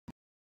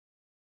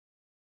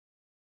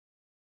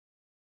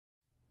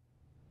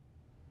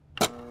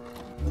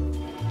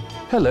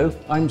Hello,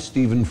 I'm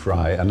Stephen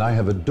Fry, and I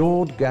have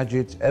adored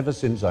gadgets ever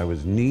since I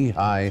was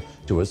knee-high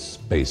to a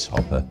space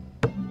hopper.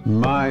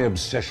 My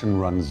obsession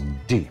runs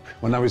deep.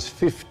 When I was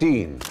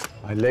 15,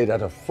 I laid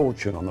out a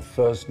fortune on the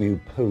first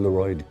new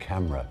Polaroid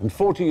camera. And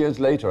 40 years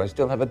later, I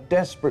still have a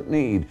desperate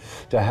need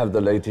to have the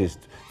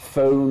latest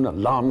phone,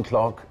 alarm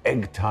clock,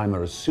 egg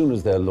timer as soon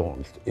as they're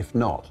launched, if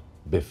not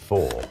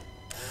before.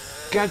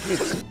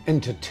 Gadgets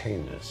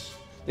entertain us.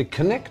 They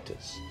connect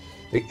us.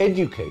 They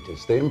educate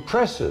us, they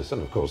impress us,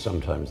 and of course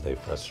sometimes they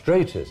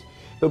frustrate us.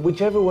 But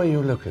whichever way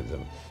you look at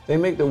them, they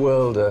make the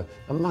world a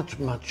much,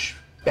 much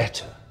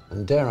better,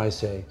 and dare I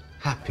say,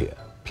 happier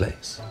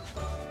place.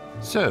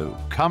 So,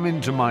 come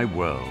into my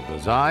world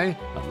as I,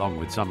 along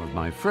with some of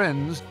my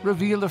friends,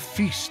 reveal a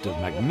feast of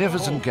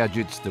magnificent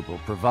gadgets that will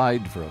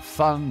provide for a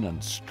fun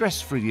and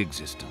stress-free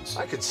existence.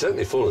 I could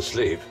certainly fall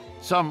asleep.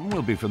 Some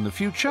will be from the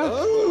future.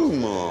 Oh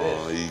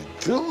my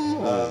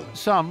God.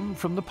 Some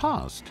from the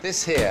past.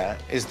 This here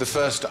is the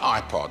first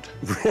iPod.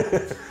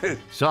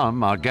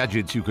 Some are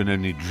gadgets you can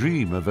only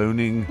dream of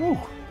owning.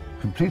 Oh,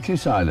 completely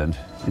silent.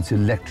 It's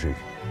electric.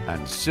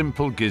 And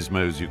simple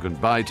gizmos you can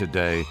buy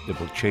today that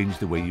will change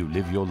the way you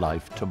live your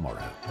life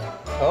tomorrow.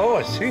 Oh,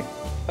 I see.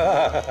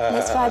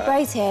 It's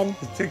vibrating.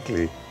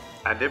 Particularly.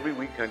 And every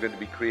week I'm going to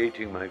be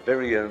creating my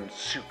very own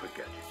super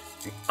gadget,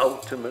 the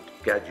ultimate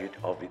gadget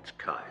of its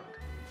kind.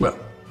 Well,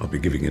 I'll be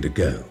giving it a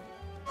go.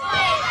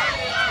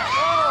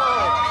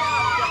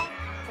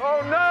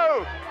 Oh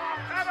no!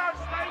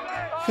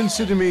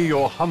 Consider me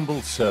your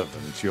humble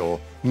servant, your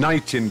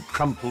knight in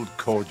crumpled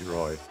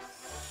corduroy,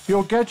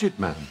 your gadget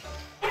man.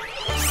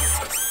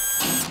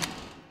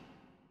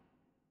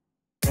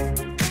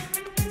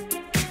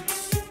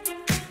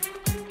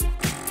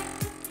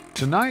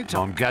 Tonight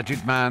on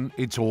Gadget Man,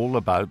 it's all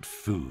about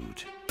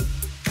food.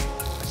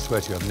 I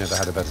swear to you, I've never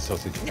had a better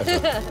sausage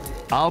ever.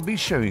 I'll be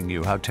showing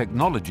you how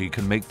technology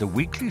can make the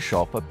weekly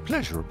shop a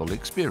pleasurable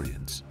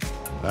experience.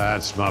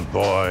 That's my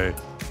boy.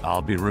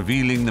 I'll be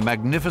revealing the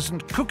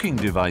magnificent cooking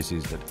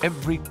devices that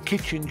every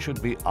kitchen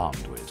should be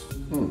armed with.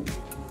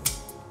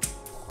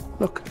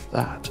 Look at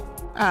that.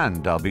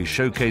 And I'll be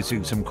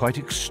showcasing some quite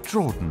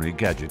extraordinary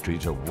gadgetry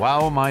to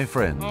wow my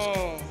friends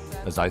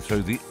as I throw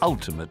the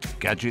ultimate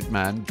Gadget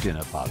Man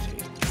dinner party.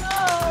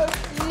 Oh,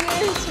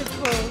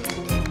 beautiful.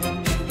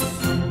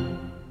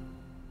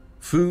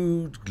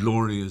 Food,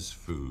 glorious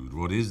food.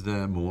 What is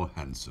there more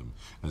handsome?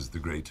 As the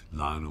great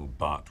Lionel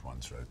Bart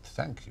once wrote.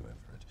 Thank you,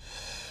 Everett.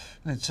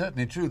 And it's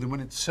certainly true that when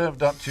it's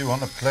served up to you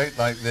on a plate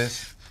like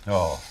this,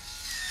 oh,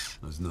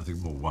 there's nothing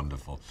more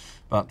wonderful.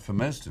 But for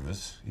most of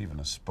us, even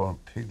a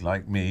spoiled pig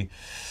like me,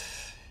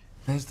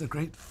 there's the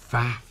great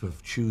faff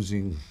of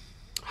choosing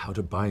how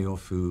to buy your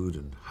food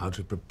and how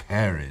to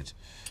prepare it.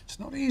 It's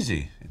not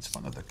easy. It's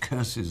one of the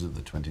curses of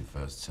the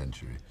 21st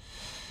century.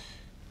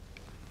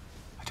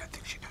 I don't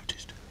think she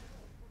noticed.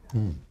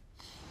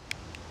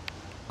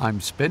 I'm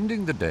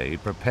spending the day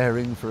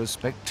preparing for a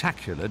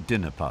spectacular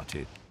dinner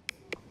party.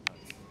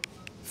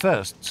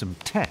 First, some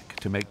tech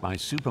to make my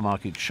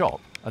supermarket shop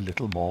a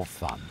little more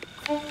fun.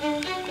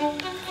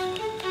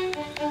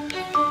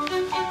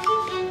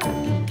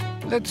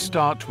 Let's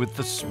start with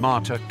the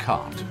Smarter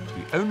Cart,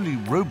 the only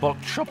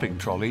robot shopping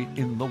trolley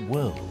in the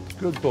world.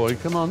 Good boy,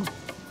 come on.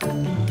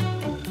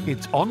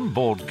 Its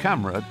onboard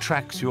camera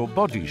tracks your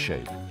body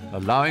shape,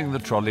 allowing the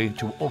trolley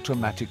to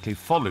automatically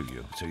follow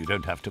you, so you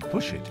don't have to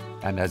push it.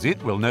 And as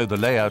it will know the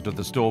layout of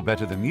the store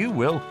better than you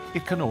will,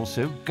 it can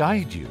also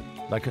guide you,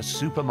 like a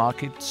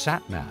supermarket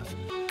sat-nav.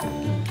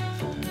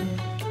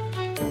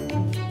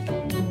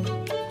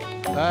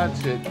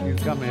 That's it. You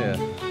come here.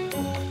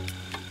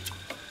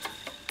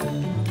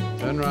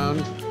 Turn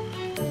round.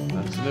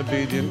 That's an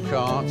obedient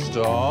cart.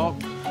 Stop.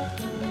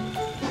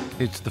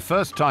 It's the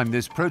first time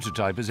this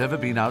prototype has ever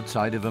been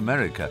outside of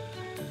America,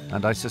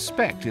 and I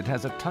suspect it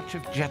has a touch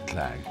of jet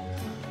lag.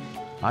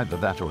 Either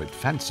that or it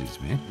fancies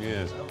me.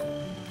 Yes.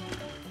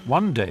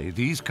 One day,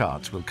 these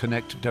carts will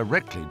connect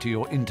directly to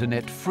your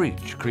internet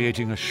fridge,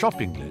 creating a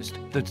shopping list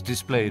that's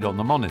displayed on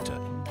the monitor.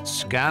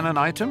 Scan an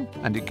item,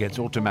 and it gets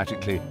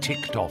automatically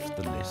ticked off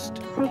the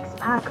list. 6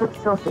 pack of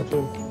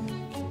sausages.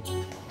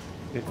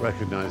 It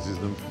recognises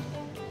them.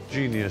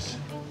 Genius.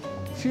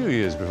 A few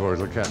years before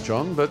it'll catch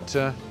on, but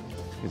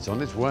it's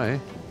on its way.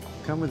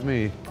 Come with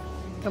me.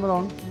 Come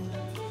along.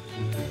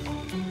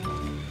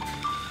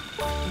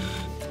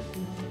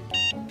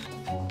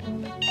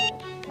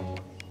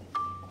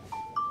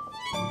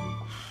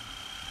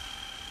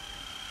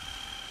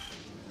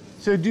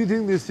 So do you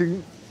think this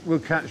thing will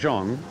catch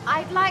on?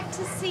 I'd like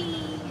to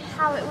see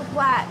how it would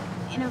work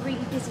in a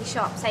really busy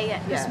shop, say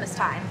at Christmas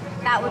time.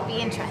 That would be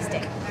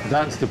interesting.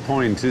 That's the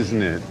point,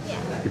 isn't it? Yeah.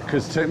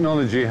 Because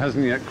technology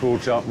hasn't yet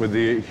caught up with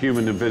the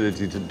human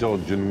ability to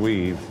dodge and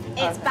weave.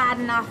 It's bad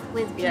enough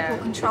with people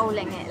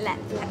controlling it, let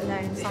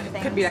alone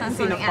something. Could be like a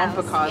scene of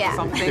bumper cars or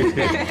something.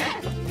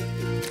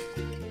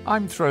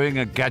 I'm throwing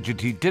a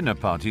gadgety dinner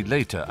party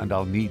later, and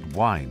I'll need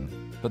wine.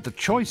 But the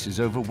choice is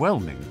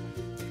overwhelming.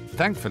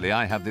 Thankfully,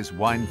 I have this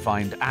Wine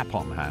Find app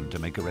on hand to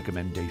make a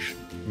recommendation.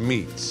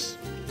 Meats.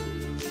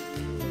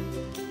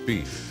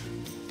 Beef.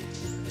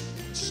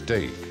 Steak.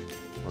 steak.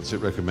 What's it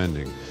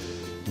recommending?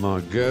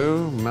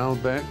 Margot,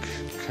 Malbec,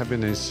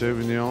 Cabernet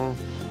Sauvignon,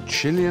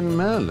 Chilean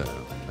Merlot.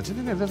 I don't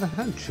think I've ever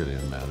had Chilean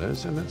Merlot,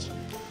 so let's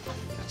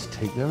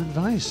take their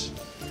advice.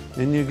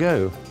 In you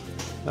go.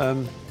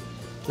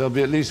 There'll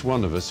be at least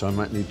one of us, so I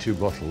might need 2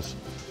 bottles.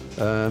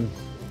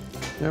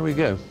 There we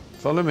go.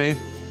 Follow me.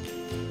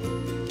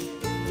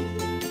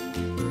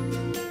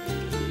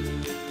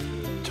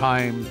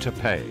 Time to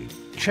pay.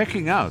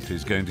 Checking out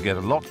is going to get a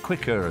lot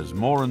quicker as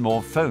more and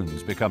more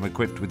phones become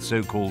equipped with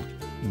so-called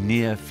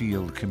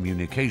near-field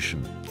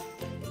communication.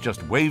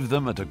 Just wave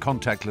them at a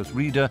contactless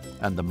reader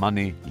and the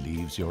money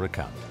leaves your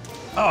account.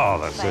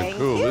 Oh, that's so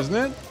cool, isn't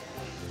it?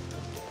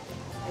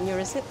 And your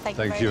receipt,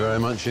 Thank you very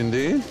much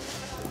indeed.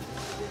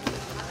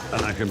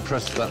 And I can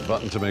press that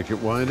button to make it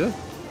wider,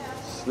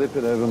 slip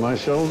it over my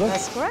shoulder.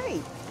 That's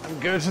great. And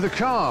go to the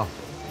car.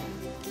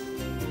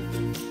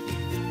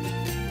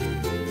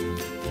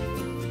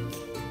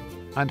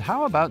 And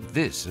how about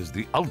this as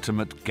the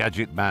ultimate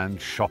Gadget Man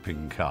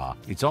shopping car?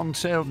 It's on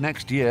sale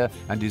next year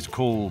and is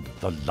called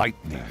the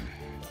Lightning.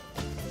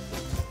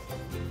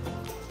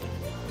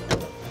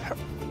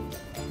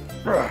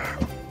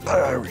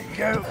 There we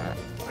go.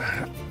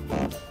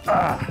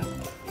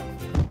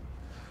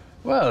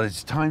 Well,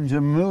 it's time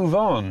to move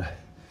on.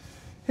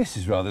 This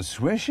is rather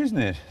swish, isn't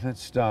it?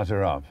 Let's start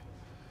her up.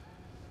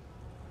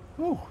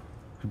 Oh,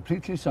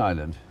 completely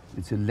silent.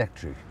 It's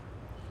electric.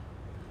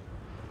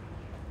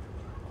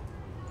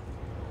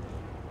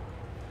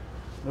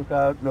 Look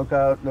out, look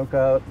out, look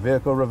out.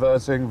 Vehicle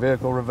reversing,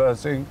 vehicle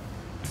reversing.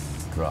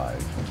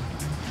 Drive.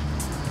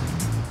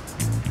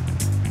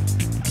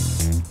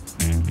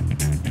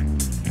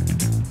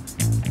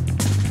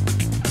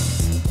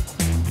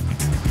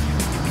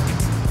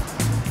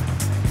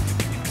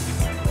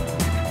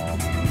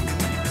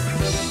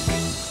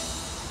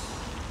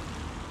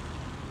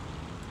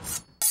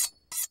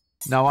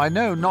 Now, I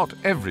know not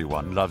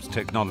everyone loves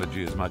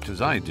technology as much as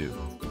I do.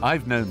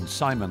 I've known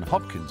Simon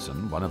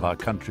Hopkinson, one of our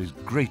country's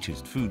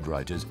greatest food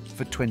writers,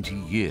 for 20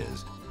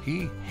 years.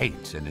 He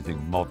hates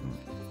anything modern.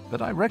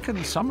 But I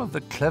reckon some of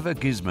the clever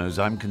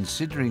gizmos I'm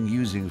considering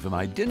using for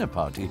my dinner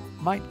party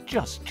might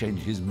just change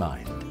his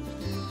mind.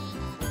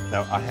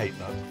 No, I hate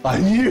that. I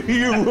knew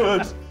you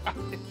would.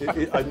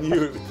 I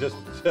knew it would just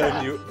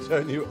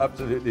turn you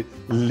absolutely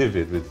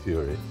livid with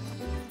fury.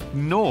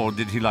 Nor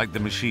did he like the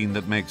machine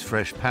that makes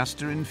fresh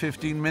pasta in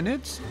 15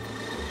 minutes.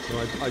 So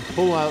I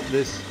pull out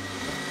this.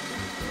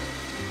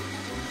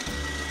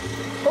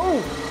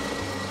 Oh!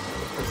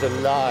 It's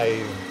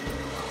alive.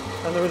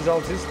 And the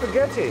result is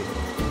spaghetti.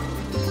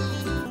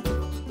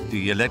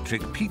 The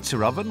electric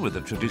pizza oven with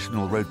a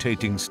traditional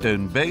rotating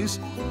stone base.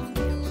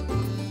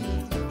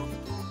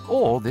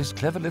 Or this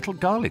clever little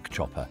garlic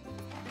chopper.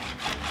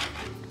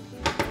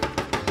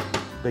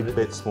 Big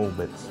bits, small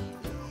bits.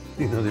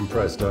 You're not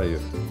impressed, are you?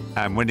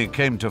 And when it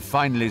came to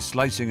finally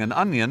slicing an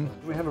onion...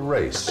 We have a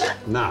race.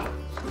 Now.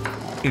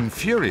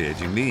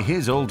 Infuriatingly,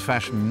 his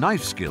old-fashioned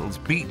knife skills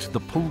beat the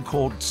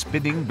pull-cord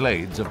spinning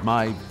blades of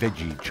my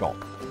veggie chop.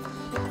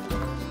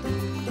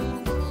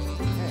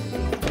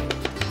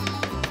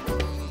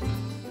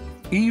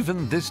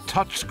 Even this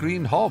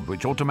touchscreen hob,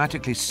 which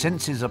automatically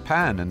senses a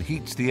pan and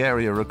heats the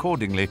area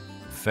accordingly,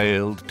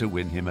 failed to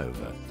win him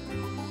over.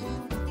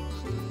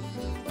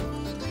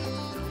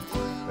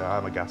 Yeah,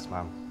 I'm a gas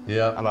man.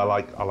 Yeah. And I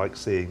like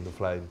seeing the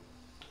flame.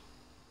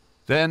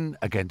 Then,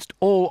 against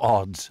all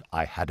odds,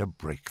 I had a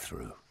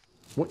breakthrough.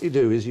 What you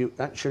do is you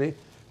actually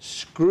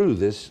screw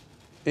this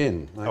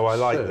in. Like Oh, I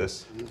like so.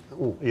 this.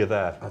 Oh, You're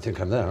there. I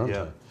think I'm there, aren't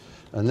Yeah.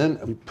 I? And then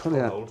you pull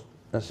it out. Hold.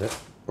 That's it.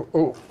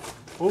 Oh,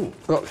 Ooh.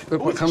 look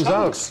what it's comes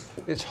chunks.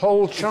 out. It's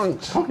whole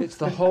chunks. It's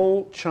the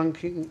whole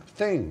chunking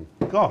thing.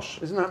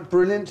 Gosh. Isn't that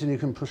brilliant? And you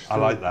can push through. I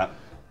like that.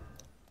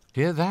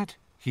 Hear that?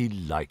 He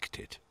liked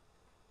it.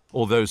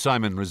 Although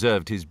Simon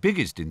reserved his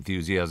biggest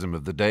enthusiasm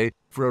of the day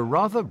for a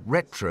rather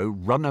retro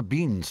runner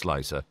bean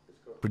slicer,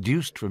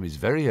 produced from his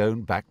very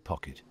own back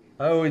pocket.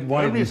 Oh, it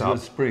widens it up.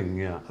 the spring,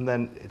 yeah. And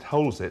then it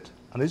holds it,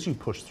 and as you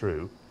push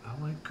through, Oh,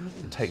 my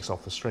goodness. it takes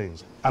off the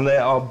strings. And they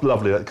are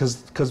lovely,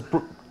 because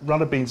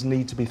runner beans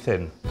need to be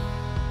thin.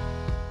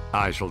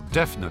 I shall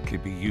definitely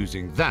be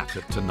using that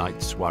at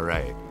tonight's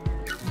soiree.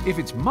 If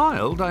it's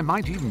mild, I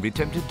might even be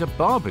tempted to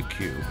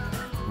barbecue.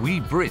 We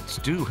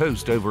Brits do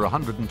host over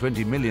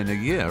 120 million a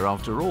year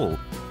after all,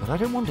 but I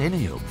don't want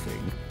any old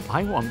thing.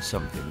 I want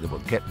something that will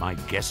get my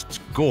guests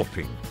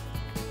gawping.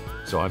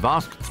 So I've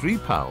asked 3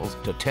 pals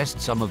to test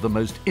some of the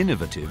most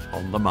innovative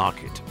on the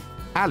market.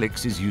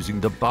 Alex is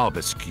using the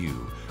Barbaskew,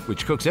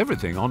 which cooks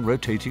everything on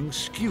rotating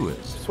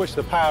skewers. Switch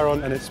the power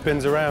on and it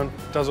spins around,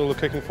 does all the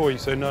cooking for you,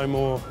 so no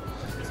more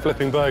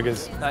flipping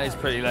burgers. That is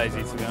pretty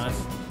lazy, to be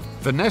honest.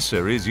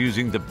 Vanessa is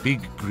using the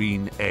Big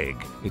Green Egg.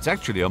 It's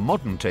actually a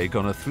modern take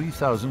on a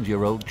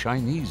 3,000-year-old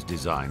Chinese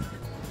design,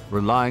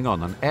 relying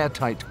on an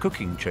airtight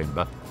cooking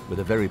chamber with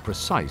a very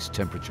precise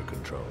temperature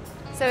control.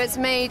 So it's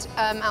made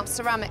out of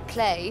ceramic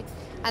clay,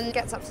 and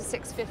gets up to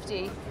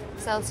 650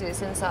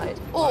 Celsius inside.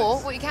 Or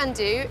what you can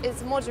do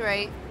is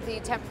moderate the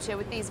temperature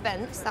with these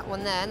vents, that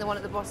one there and the one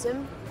at the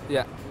bottom.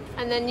 Yeah.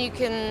 And then you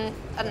can,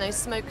 I don't know,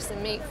 smoke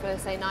some meat for,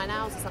 say, 9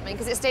 hours or something,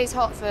 because it stays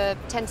hot for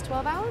 10 to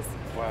 12 hours.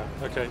 Wow,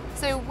 okay.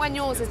 So when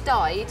yours has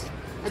died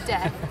a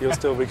death, You'll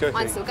still be cooking?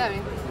 mine's still going.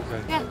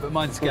 Okay. Yeah. But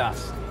mine's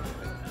gas.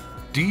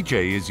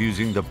 DJ is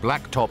using the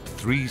Blacktop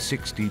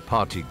 360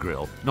 party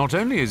grill. Not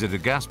only is it a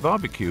gas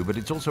barbecue, but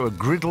it's also a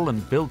griddle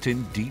and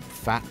built-in deep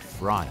fat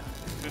fryer.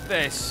 With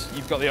this,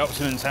 you've got the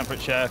optimum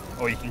temperature,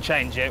 or you can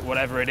change it,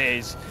 whatever it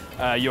is.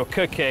 You're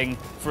cooking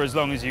for as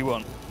long as you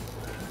want,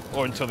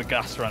 or until the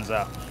gas runs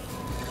out.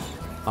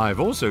 I've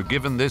also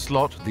given this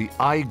lot the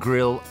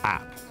iGrill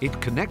app. It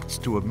connects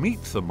to a meat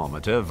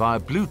thermometer via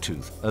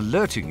Bluetooth,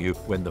 alerting you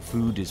when the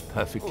food is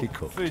perfectly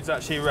cooked. Food's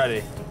actually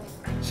ready.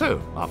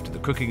 So, after the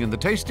cooking and the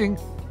tasting,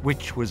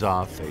 which was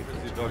our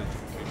favourite?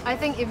 I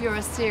think if you're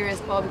a serious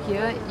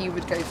barbecuer, you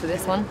would go for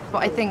this one.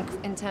 But I think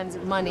in terms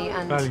of money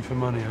and Value for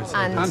money, I say.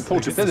 And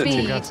portability.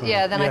 speed,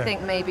 yeah, then I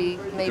think maybe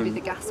the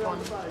gas one.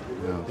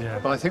 Yeah.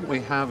 But I think we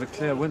have a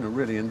clear winner,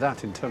 really, in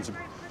that, in terms of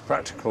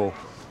practical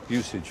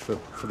usage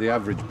for the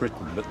average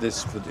Briton, but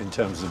this in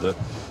terms of the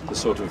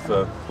sort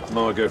of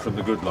Margot from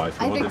The Good Life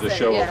who wanted to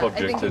show off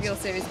objects. I think if you're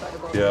serious about the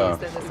barbecue, Yeah.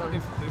 then this one.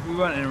 If we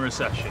weren't in a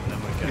recession, then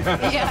we'd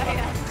go.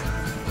 Yeah.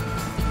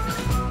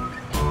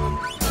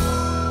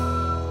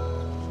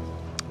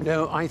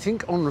 No, I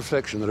think on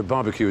reflection that a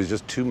barbecue is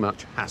just too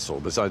much hassle,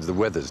 besides the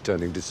weather's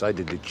turning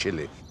decidedly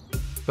chilly.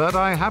 But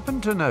I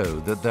happen to know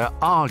that there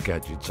are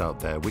gadgets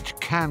out there which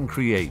can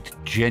create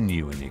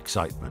genuine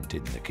excitement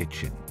in the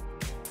kitchen.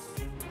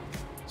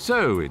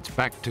 So it's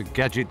back to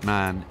Gadget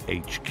Man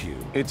HQ.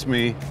 It's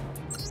me.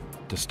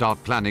 To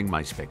start planning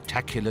my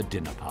spectacular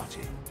dinner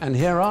party. And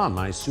here are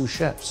my sous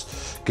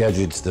chefs.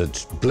 Gadgets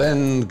that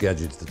blend,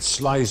 gadgets that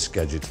slice,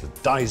 gadgets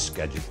that dice,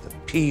 gadgets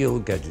that peel,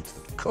 gadgets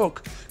that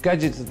cook,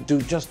 gadgets that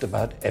do just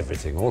about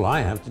everything. All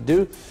I have to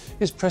do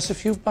is press a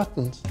few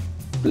buttons.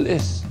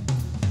 Bliss.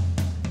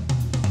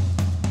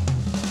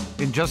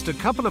 In just a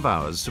couple of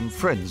hours, some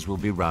friends will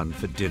be round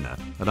for dinner,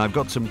 and I've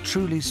got some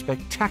truly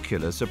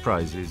spectacular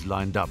surprises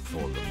lined up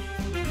for them.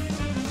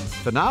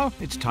 For now,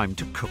 it's time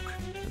to cook,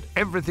 and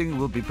everything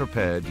will be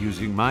prepared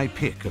using my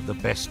pick of the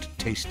best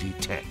tasty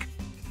tech.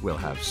 We'll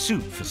have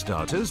soup for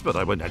starters, but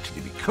I won't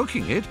actually be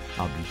cooking it.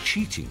 I'll be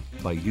cheating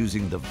by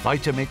using the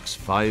Vitamix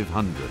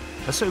 500,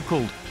 a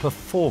so-called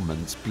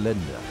performance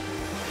blender.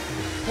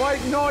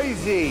 Quite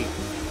noisy.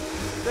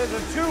 There's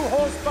a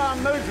 2-horsepower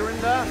motor in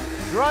there,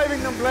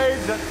 driving the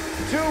blades at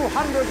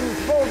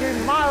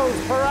 240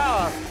 miles per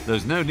hour.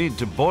 There's no need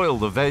to boil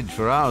the veg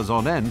for hours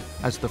on end,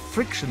 as the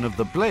friction of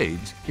the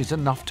blades is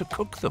enough to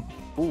cook them.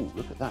 Oh,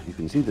 look at that. You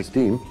can see the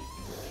steam.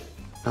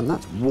 And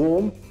that's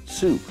warm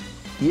soup.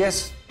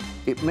 Yes,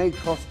 it may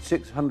cost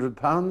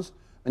 £600,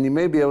 and you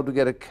may be able to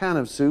get a can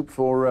of soup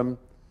for,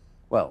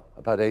 well,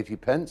 about 80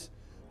 pence.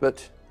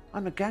 But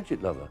I'm a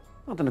gadget lover,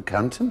 not an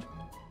accountant.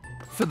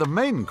 For the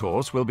main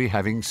course, we'll be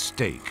having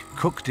steak,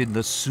 cooked in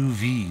the sous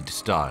vide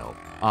style.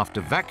 After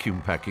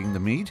vacuum packing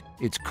the meat,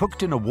 it's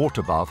cooked in a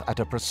water bath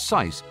at a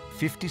precise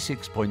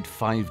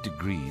 56.5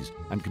 degrees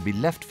and can be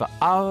left for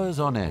hours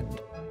on end.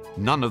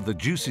 None of the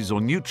juices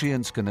or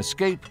nutrients can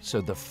escape,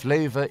 so the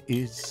flavour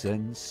is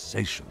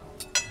sensational.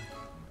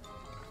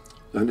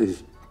 That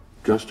is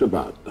just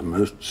about the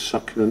most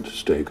succulent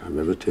steak I've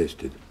ever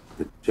tasted.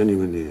 It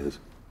genuinely is.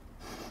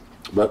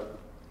 But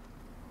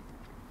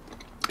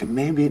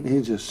maybe it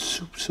needs a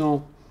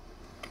soupçon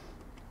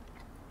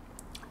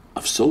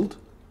of salt,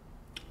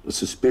 a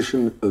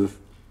suspicion of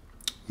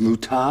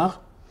moutarde,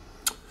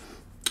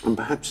 and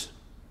perhaps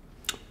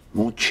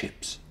more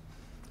chips.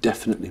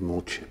 Definitely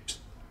more chips.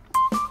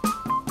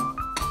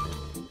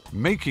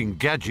 Making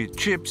Gadget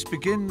chips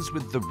begins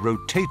with the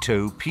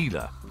Rotato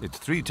peeler. It's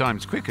 3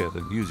 times quicker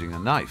than using a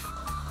knife.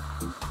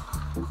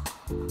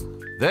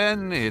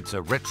 Then it's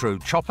a retro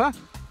chopper,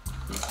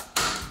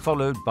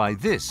 followed by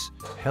this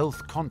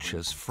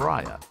health-conscious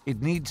fryer.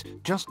 It needs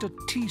just a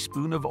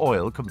teaspoon of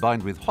oil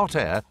combined with hot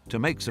air to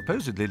make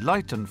supposedly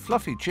light and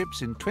fluffy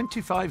chips in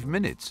 25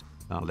 minutes.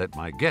 I'll let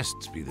my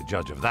guests be the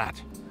judge of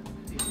that.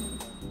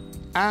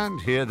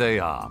 And here they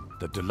are,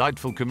 the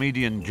delightful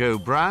comedian Joe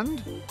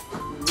Brand,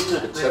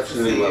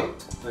 Exceptionally well.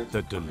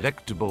 the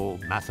delectable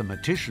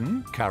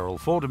mathematician Carol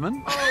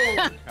Vorderman,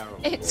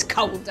 It's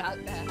cold out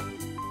there.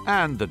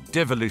 and the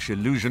devilish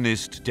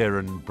illusionist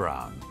Darren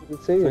Brown.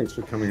 Thanks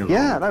for coming along.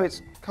 Yeah, no,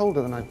 it's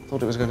colder than I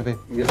thought it was going to be.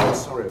 Yeah,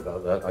 sorry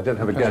about that. I don't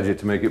have a gadget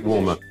to make it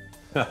warmer.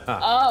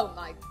 Oh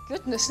my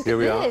goodness, look Here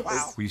we at are. this.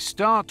 Wow. We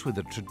start with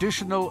a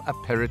traditional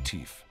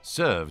aperitif,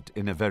 served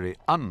in a very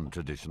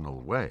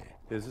untraditional way.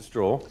 Here's a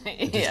straw.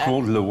 It is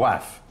called le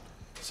waf.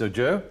 So,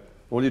 Joe,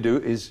 all you do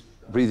is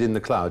breathe in the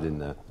cloud in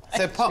there.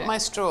 So pop my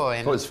straw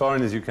in. Put as far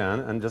in as you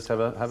can and just have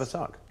a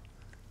suck.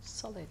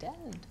 Solid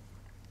end.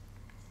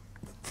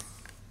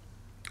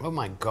 Oh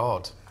my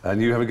God.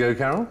 And you have a go,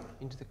 Carol?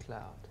 Into the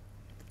cloud.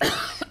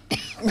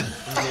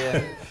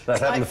 That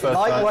happened the first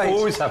time.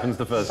 Always happens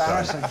the first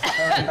time. Embarrassing.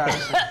 Very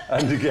embarrassing.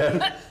 And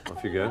again.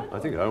 Off you go. I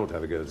think I ought to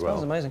have a go as well.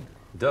 Smells amazing.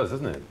 It does,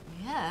 doesn't it?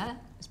 Yeah,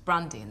 it's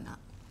brandy in that.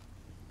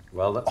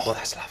 Well,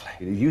 that's lovely.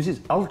 It uses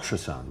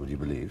ultrasound, would you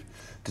believe,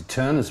 to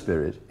turn a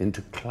spirit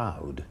into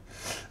cloud.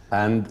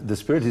 And the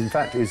spirit, in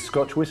fact, is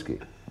Scotch whisky.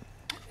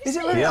 Is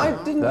it really? Yeah.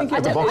 I didn't think I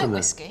it don't was. like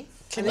whiskey.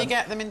 Can you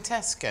get them in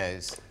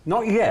Tesco's?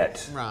 Not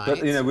yet. Right. But,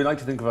 you know, we like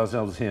to think of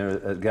ourselves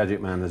here at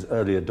Gadget Man as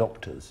early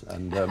adopters.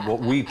 And what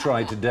we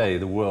try today,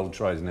 the world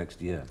tries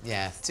next year.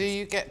 Yeah. Do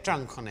you get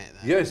drunk on it,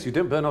 then? Yes, you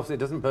don't burn off, it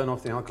doesn't burn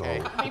off the alcohol.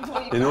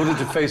 In order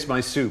to face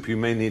my soup, you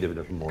may need a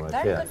little more.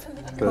 Very yeah. good for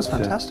me. That's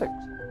fantastic.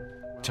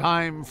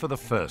 Time for the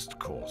first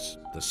course,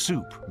 the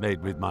soup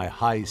made with my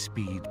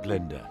high-speed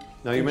blender.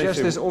 Now you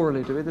Ingest this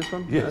orally, do we, this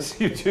one? Yes,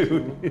 you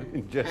do.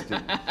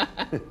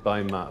 Ingest it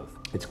by mouth.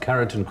 It's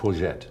carrot and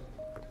courgette.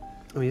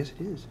 Oh, yes,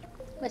 it is.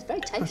 Well, it's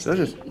very tasty.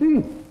 delicious.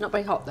 Not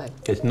very hot, though.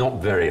 It's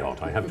not very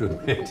hot, I have to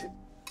admit.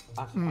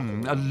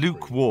 A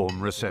lukewarm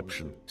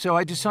reception. So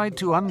I decide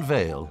to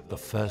unveil the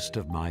first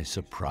of my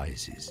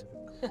surprises.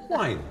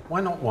 Wine. Why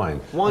not wine?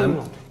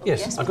 Wine.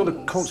 Yes, I've got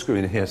a corkscrew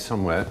in here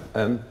somewhere.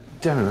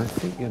 Darren, I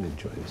think you'll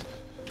enjoy this.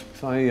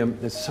 If I,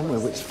 there's somewhere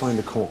which find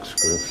a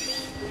corkscrew.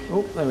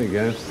 Oh, there we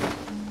go.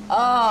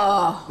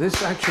 Oh!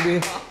 This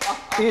actually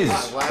is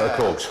a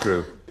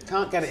corkscrew.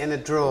 Can't get it in a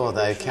drawer,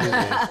 though, can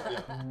you?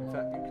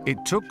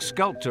 It took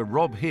sculptor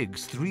Rob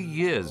Higgs 3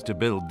 years to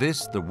build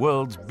this, the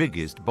world's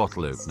biggest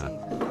bottle opener.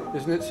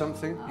 Isn't it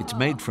something? It's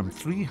made from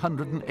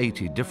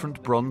 380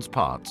 different bronze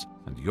parts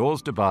and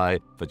yours to buy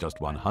for just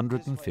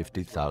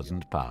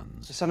 £150,000.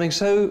 There's something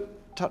so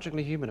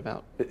touchingly human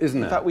about.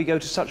 Isn't it? In fact, we go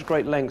to such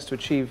great lengths to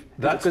achieve...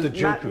 That's the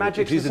joke of it.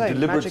 Magic's It is the a same.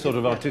 deliberate Magic sort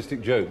of is-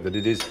 artistic joke that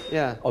it is,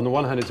 Yeah. on the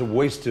one hand, it's a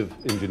waste of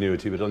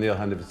ingenuity, but on the other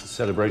hand, it's a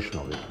celebration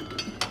of it.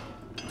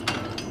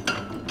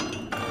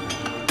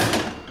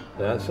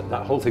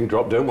 That whole thing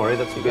dropped, don't worry,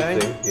 that's a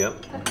good thing. Yep.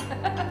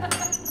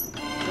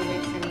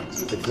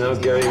 It's now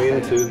going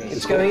into...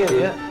 It's going in,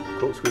 yeah.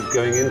 Corkscrew's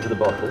going into the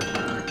bottle.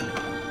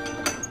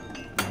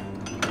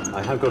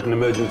 I have got an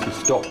emergency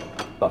stop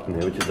button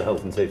here, which is the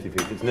health and safety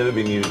feature. It's never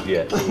been used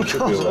yet, so it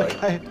should be all right.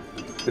 Okay.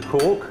 The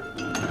cork.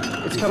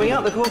 It's coming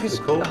out, the cork is...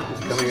 The cork is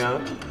coming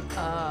out.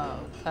 Oh,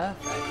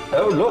 perfect.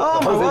 Oh, look, Oh,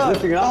 the my whole thing's word.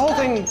 lifting The up. whole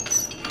thing...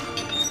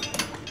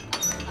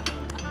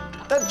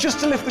 That's just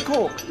to lift the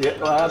cork. Yeah,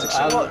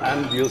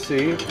 and you'll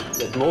see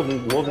there's more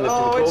than lifting the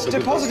cork. Oh, it's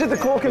deposited the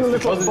cork in a little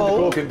deposited bowl.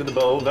 the cork into the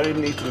bowl, very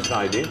neat and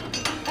tidy.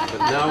 But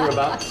now we're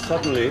about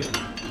suddenly,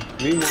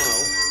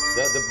 meanwhile,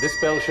 this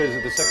bell shows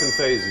that the second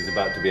phase is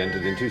about to be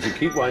entered into, so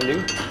keep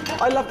winding.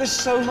 I love this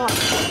so much.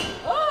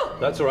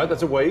 That's all right,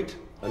 that's a weight.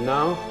 And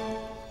now,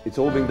 it's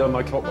all being done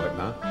by clockwork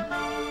now.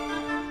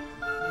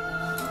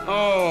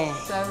 Oh.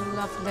 So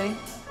lovely.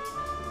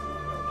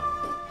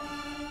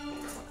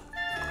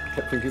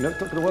 Kept thinking, no, it's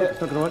not going to work,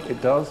 it's not going to work.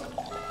 It does.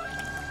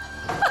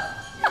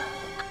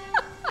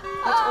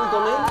 That's all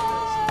gone in.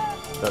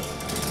 That's...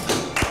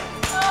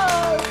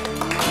 Oh,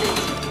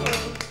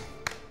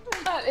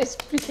 beautiful. That is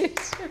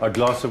beautiful. A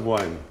glass of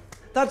wine.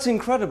 That's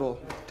incredible.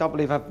 Can't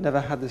believe I've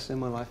never had this in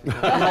my life.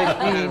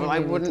 I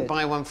wouldn't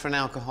buy one for an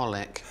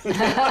alcoholic.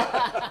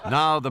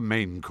 Now the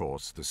main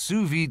course, the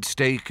sous vide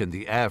steak and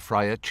the air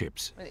fryer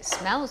chips. Well, it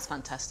smells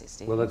fantastic,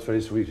 Steve. Well, that's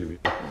very sweet of you.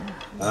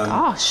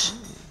 Gosh.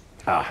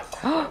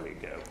 There we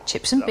go.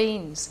 Chips and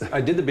beans.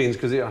 I did the beans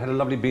because I had a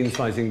lovely bean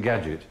slicing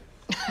gadget.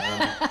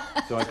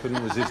 So I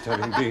couldn't resist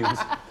having beans.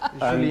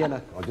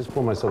 Juliana. I'll just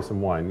pour myself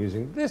some wine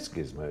using this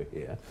gizmo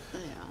here.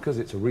 Because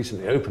it's a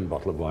recently opened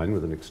bottle of wine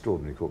with an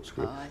extraordinary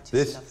corkscrew. Oh, I just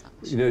this, love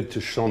that. you know,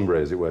 to chambre,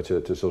 as it were,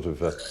 to sort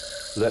of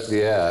let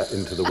the air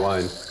into the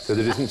wine so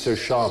that it isn't so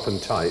sharp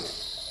and tight.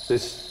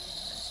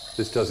 This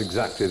does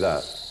exactly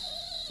that.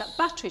 Is that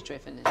battery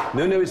driven?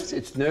 Is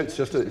it? No, it's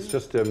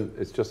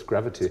just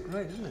gravity. It's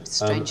great, isn't it?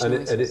 Strange and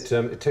noises.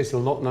 it tastes a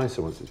lot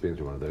nicer once it's been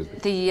through one of those.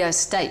 The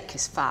steak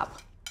is fab.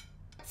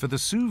 For the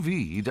sous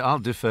vide, I'll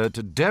defer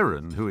to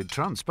Darren, who it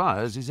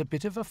transpires is a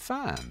bit of a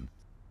fan.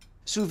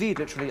 Sous vide,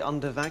 literally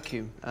under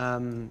vacuum.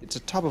 It's a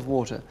tub of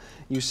water.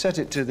 You set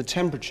it to the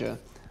temperature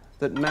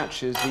that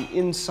matches the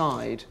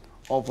inside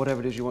of whatever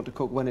it is you want to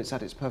cook when it's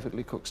at its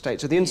perfectly cooked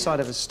state. So the inside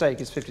of a steak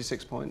is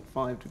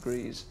 56.5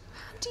 degrees.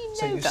 How do you know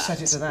So you that?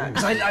 set it to that.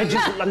 'Cause I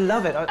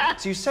love it.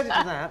 So you set it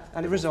to that,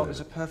 and the result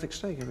is a perfect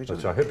steak every time.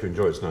 So I hope you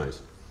enjoy it. It's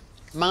nice.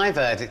 My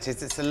verdict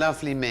is it's a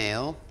lovely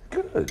meal.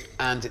 Good.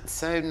 And it's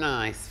so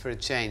nice for a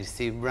change to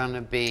see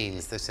runner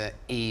beans that are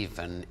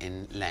even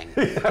in length.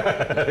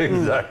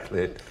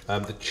 Exactly.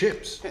 The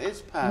chips. It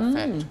is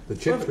perfect. The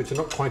chips, which are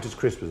not quite as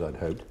crisp as I'd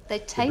hoped. They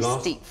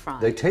taste deep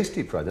fried. They taste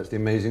deep fried. That's the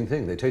amazing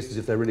thing. They taste as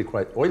if they're really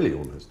quite oily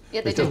almost. Yeah,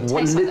 they It's do just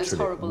taste like those literally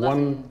horrible one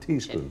oven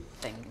teaspoon.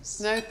 chip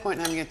things. No point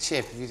having a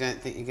chip if you don't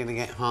think you're going to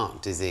get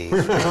heart disease.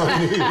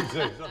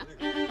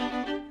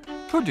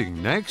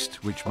 Pudding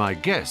next, which my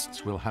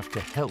guests will have to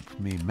help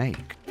me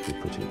make. We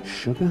put in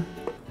sugar,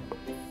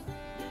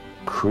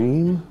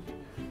 cream,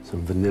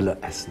 some vanilla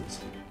essence.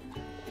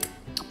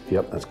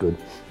 Yep, that's good.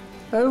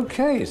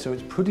 Okay, so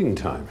it's pudding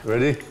time.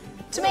 Ready?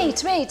 To me,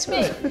 to me, to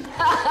me.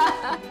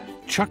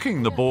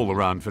 Chucking the ball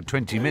around for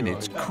 20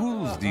 minutes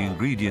cools the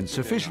ingredients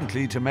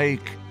sufficiently to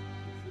make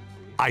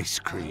ice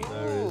cream.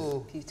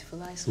 Oh,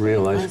 beautiful ice cream.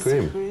 Real ice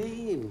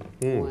cream.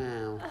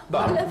 Wow.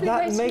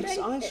 That makes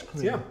ice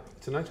cream. Yeah,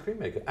 it's an ice cream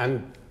maker.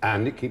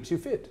 And it keeps you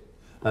fit.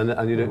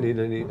 And you don't need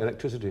any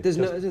electricity. There's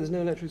no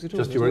electricity at all.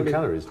 Just your own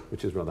calories,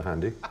 which is rather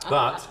handy.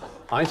 But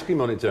ice cream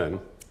on its own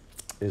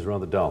is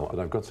rather dull. And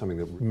I've got something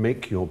that will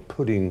make your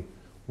pudding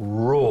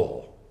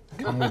raw.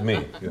 Come with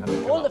me.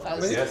 All of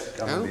us. Yes,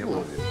 come with me, all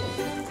of you.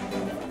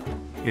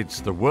 It's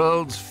the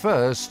world's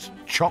first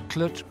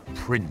chocolate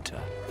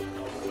printer.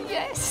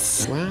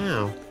 Yes.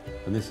 Wow.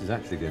 And this is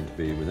actually going to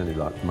be, with any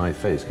luck, my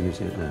face. Can you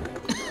see it now?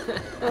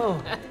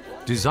 Oh.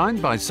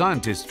 Designed by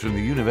scientists from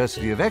the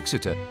University of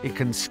Exeter, it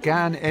can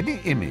scan any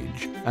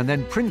image and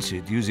then print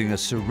it using a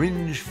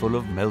syringe full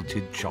of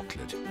melted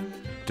chocolate.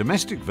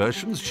 Domestic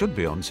versions should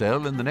be on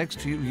sale in the next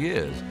few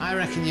years. I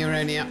reckon you're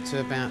only up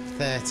to about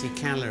 30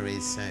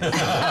 calories, so...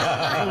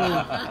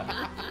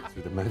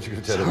 Through the magic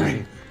of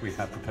television, we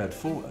have prepared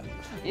 4 ends.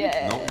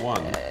 Yeah. Not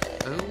 1.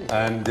 Oh.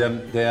 And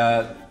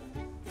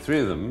 3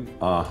 of them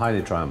are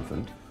highly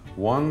triumphant.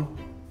 1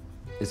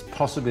 is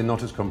possibly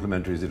not as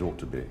complimentary as it ought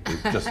to be.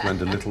 It just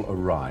went a little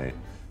awry.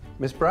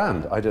 Miss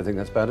Brand, I don't think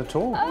that's bad at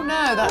all. Oh,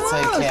 no, that's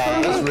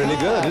okay. That's really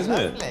good, isn't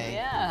it?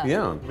 Yeah.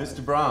 Yeah.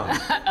 Mr. Brown.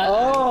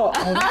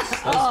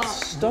 That's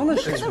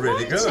astonishing. It's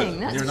really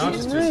good. You're an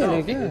artist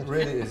yourself. It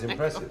really is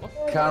impressive.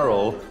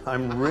 Carol, I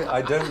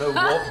don't know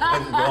what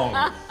went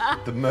wrong.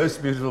 The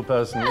most beautiful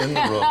person in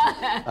the room,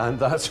 and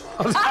that's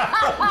what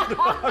happened.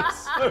 I'm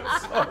so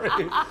sorry.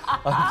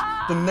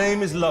 The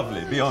name is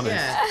lovely, be honest.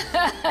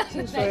 Yeah.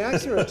 Seems very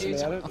accurate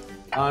to me.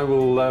 I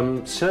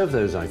will serve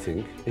those, I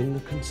think, in the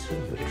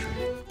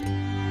conservatory.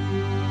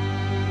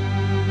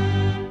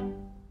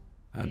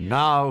 And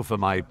now for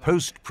my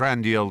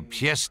post-prandial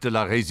pièce de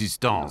la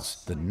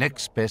résistance, the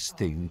next best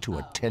thing to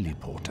a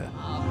teleporter.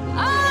 Oh,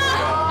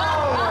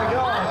 my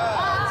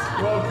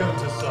God! Welcome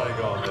to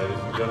Saigon, ladies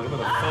and gentlemen,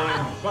 a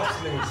fine,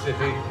 bustling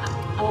city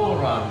all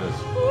around us.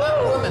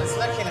 That woman's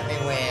looking at me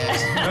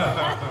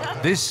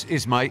weird. This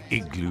is my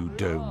igloo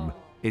dome.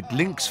 It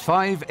links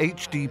 5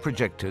 HD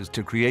projectors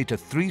to create a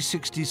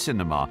 360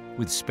 cinema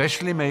with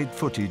specially made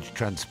footage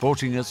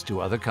transporting us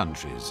to other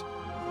countries.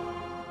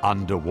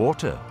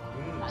 Underwater.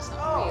 That's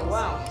not real,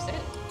 wow. Is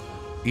it?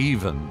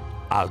 Even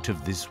out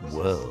of this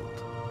world.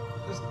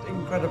 Just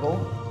incredible.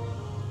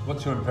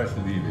 What's your impression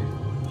of Evie?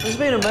 It's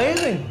been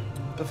amazing.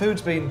 The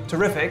food's been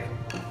terrific.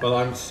 Well,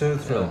 I'm so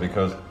thrilled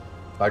because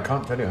I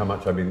can't tell you how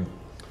much I've been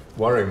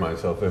worrying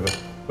myself over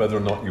whether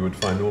or not you would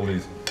find all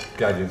these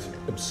gadgets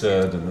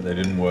absurd and that they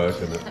didn't work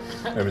and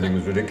that everything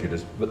was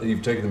ridiculous, but that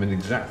you've taken them in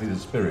exactly the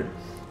spirit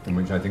in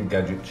which I think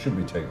gadgets should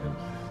be taken.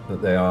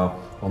 That they are,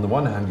 on the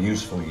one hand,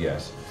 useful,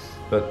 yes,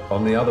 but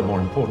on the other, more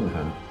important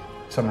hand,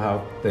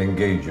 somehow they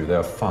engage you,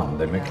 they're fun,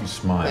 they make you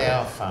smile. They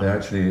are fun. They're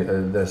actually,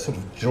 they're sort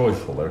of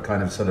joyful, they're a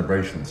kind of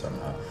celebration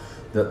somehow.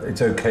 That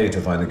it's okay to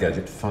find a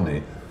gadget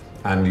funny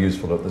and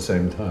useful at the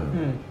same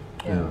time.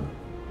 Yeah.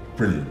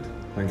 Brilliant.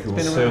 Thank you all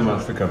so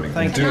much for coming.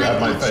 Thank you. you. Do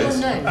have my face.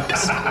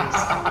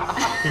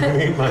 You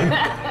can eat mine.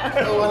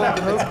 Oh, well, that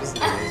was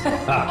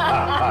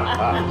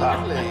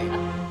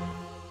lovely.